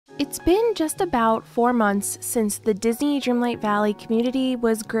It's been just about 4 months since the Disney Dreamlight Valley community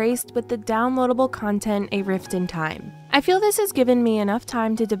was graced with the downloadable content A Rift in Time. I feel this has given me enough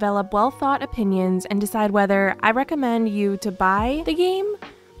time to develop well-thought opinions and decide whether I recommend you to buy the game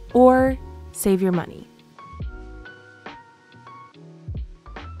or save your money.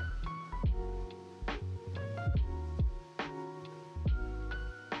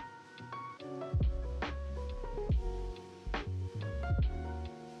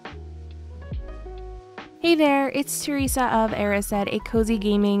 Hey there, it's Teresa of erised, a cozy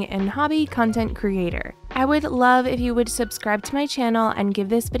gaming and hobby content creator. I would love if you would subscribe to my channel and give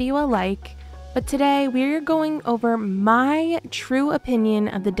this video a like, but today we're going over my true opinion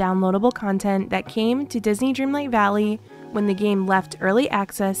of the downloadable content that came to Disney Dreamlight Valley when the game left early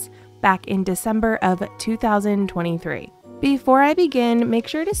access back in December of 2023. Before I begin, make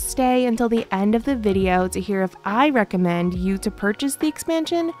sure to stay until the end of the video to hear if I recommend you to purchase the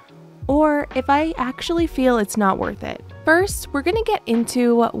expansion or if I actually feel it's not worth it. First, we're gonna get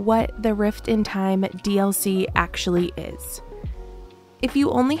into what the Rift in Time DLC actually is. If you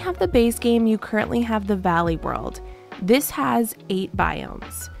only have the base game, you currently have the Valley World. This has 8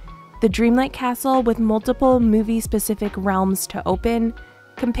 biomes. The Dreamlight Castle with multiple movie-specific realms to open,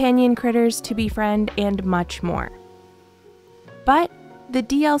 companion critters to befriend, and much more. But the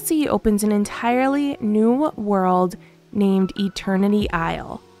DLC opens an entirely new world named Eternity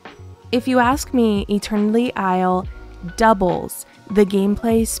Isle. If you ask me, Eternity Isle doubles the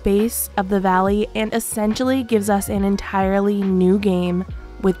gameplay space of the valley and essentially gives us an entirely new game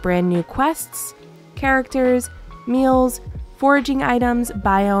with brand new quests, characters, meals, foraging items,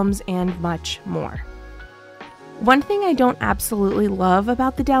 biomes, and much more. One thing I don't absolutely love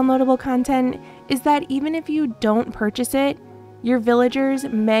about the downloadable content is that even if you don't purchase it, your villagers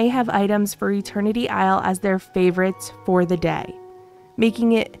may have items for Eternity Isle as their favorites for the day,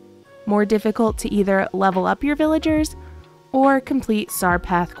 making it more difficult to either level up your villagers or complete Star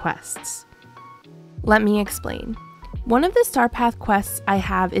Path quests. Let me explain. One of the Star Path quests I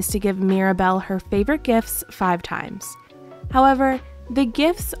have is to give Mirabelle her favorite gifts 5 times. However, the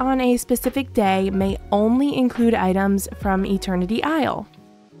gifts on a specific day may only include items from Eternity Isle.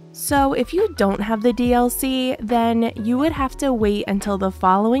 So if you don't have the DLC, then you would have to wait until the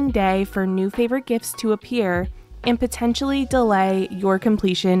following day for new favorite gifts to appear and potentially delay your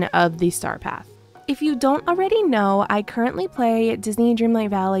completion of the Star Path. If you don't already know, I currently play Disney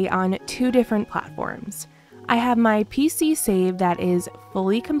Dreamlight Valley on 2 different platforms. I have my PC save that is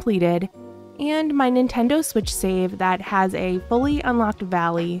fully completed, and my Nintendo Switch save that has a fully unlocked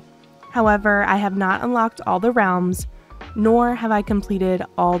valley. However, I have not unlocked all the realms, nor have I completed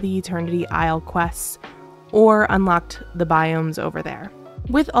all the Eternity Isle quests, or unlocked the biomes over there.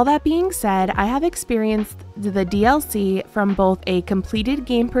 With all that being said, I have experienced the DLC from both a completed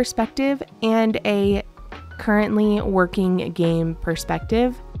game perspective and a currently working game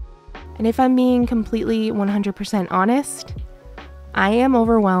perspective. And if I'm being completely 100% honest, I am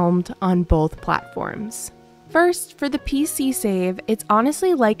overwhelmed on both platforms. First, for the PC save, it's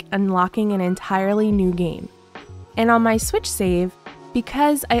honestly like unlocking an entirely new game. And on my Switch save,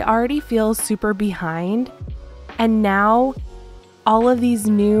 because I already feel super behind, and now all of these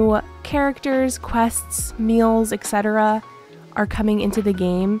new characters, quests, meals, etc. are coming into the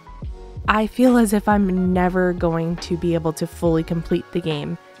game, I feel as if I'm never going to be able to fully complete the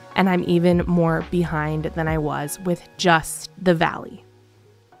game, and I'm even more behind than I was with just the valley.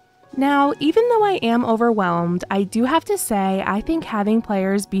 Now, even though I am overwhelmed, I do have to say I think having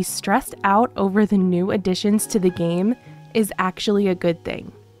players be stressed out over the new additions to the game is actually a good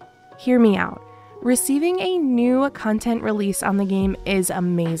thing. Hear me out. Receiving a new content release on the game is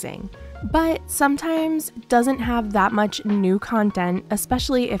amazing, but sometimes doesn't have that much new content,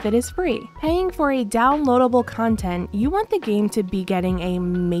 especially if it is free. Paying for a downloadable content, you want the game to be getting a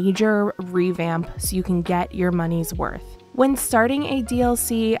major revamp so you can get your money's worth. When starting a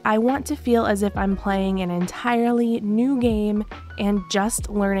DLC, I want to feel as if I'm playing an entirely new game and just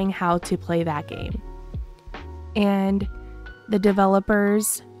learning how to play that game. And the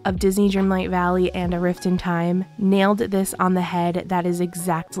developers of Disney Dreamlight Valley and A Rift in Time nailed this on the head. That is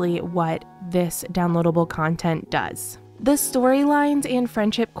exactly what this downloadable content does. The storylines and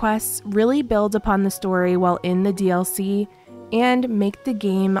friendship quests really build upon the story while in the DLC and make the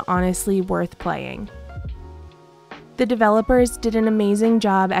game honestly worth playing. The developers did an amazing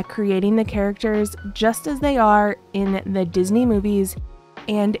job at creating the characters just as they are in the Disney movies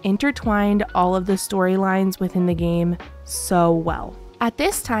and intertwined all of the storylines within the game so well. At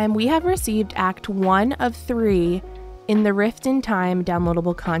this time, we have received Act 1 of 3 in the Rift in Time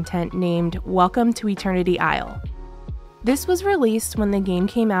downloadable content named Welcome to Eternity Isle. This was released when the game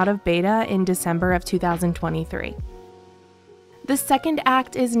came out of beta in December of 2023. The second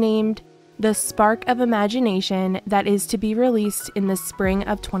act is named The Spark of Imagination, that is to be released in the spring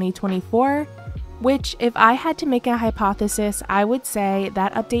of 2024, which, if I had to make a hypothesis, I would say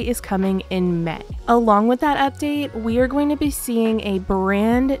that update is coming in May. Along with that update, we are going to be seeing a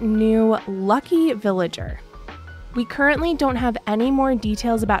brand new lucky villager. We currently don't have any more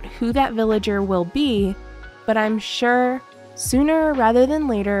details about who that villager will be, but I'm sure sooner rather than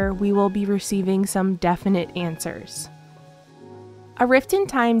later we will be receiving some definite answers. A Rift in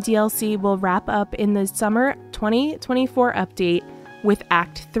Time DLC will wrap up in the summer 2024 update with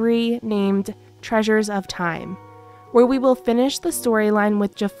Act 3 named Treasures of Time, where we will finish the storyline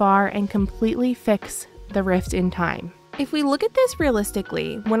with Jafar and completely fix the Rift in Time. If we look at this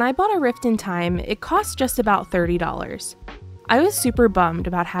realistically, when I bought a Rift in Time, it cost just about $30. I was super bummed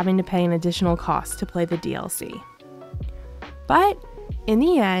about having to pay an additional cost to play the DLC. But in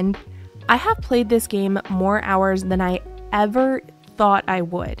the end, I have played this game more hours than I ever thought I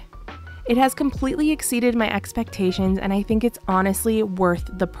would. It has completely exceeded my expectations, and I think it's honestly worth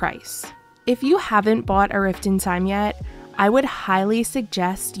the price. If you haven't bought a Rift in Time yet, I would highly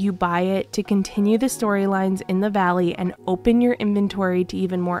suggest you buy it to continue the storylines in the valley and open your inventory to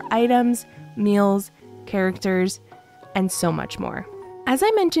even more items, meals, characters, and so much more. As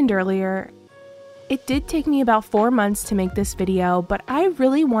I mentioned earlier, it did take me about 4 months to make this video, but I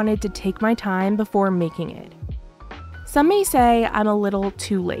really wanted to take my time before making it. Some may say I'm a little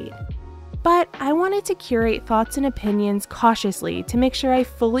too late, but I wanted to curate thoughts and opinions cautiously to make sure I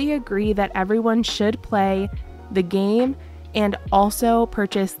fully agree that everyone should play the game and also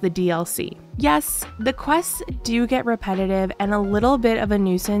purchase the DLC. Yes, the quests do get repetitive and a little bit of a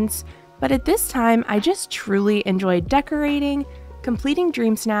nuisance, but at this time I just truly enjoyed decorating, completing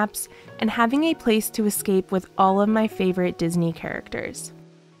dream snaps, and having a place to escape with all of my favorite Disney characters.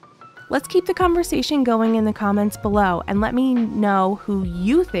 Let's keep the conversation going in the comments below and let me know who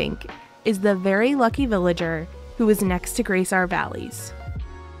you think is the very lucky villager who is next to grace our valleys.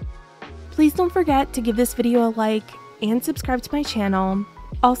 Please don't forget to give this video a like and subscribe to my channel.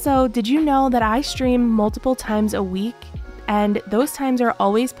 Also, did you know that I stream multiple times a week, and those times are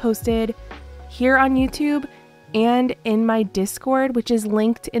always posted here on YouTube and in my Discord, which is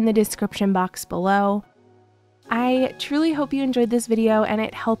linked in the description box below. I truly hope you enjoyed this video and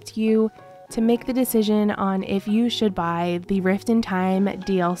it helped you to make the decision on if you should buy the Rift in Time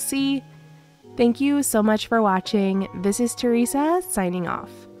DLC. Thank you so much for watching. This is Theresa signing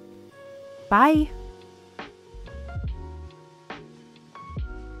off. Bye!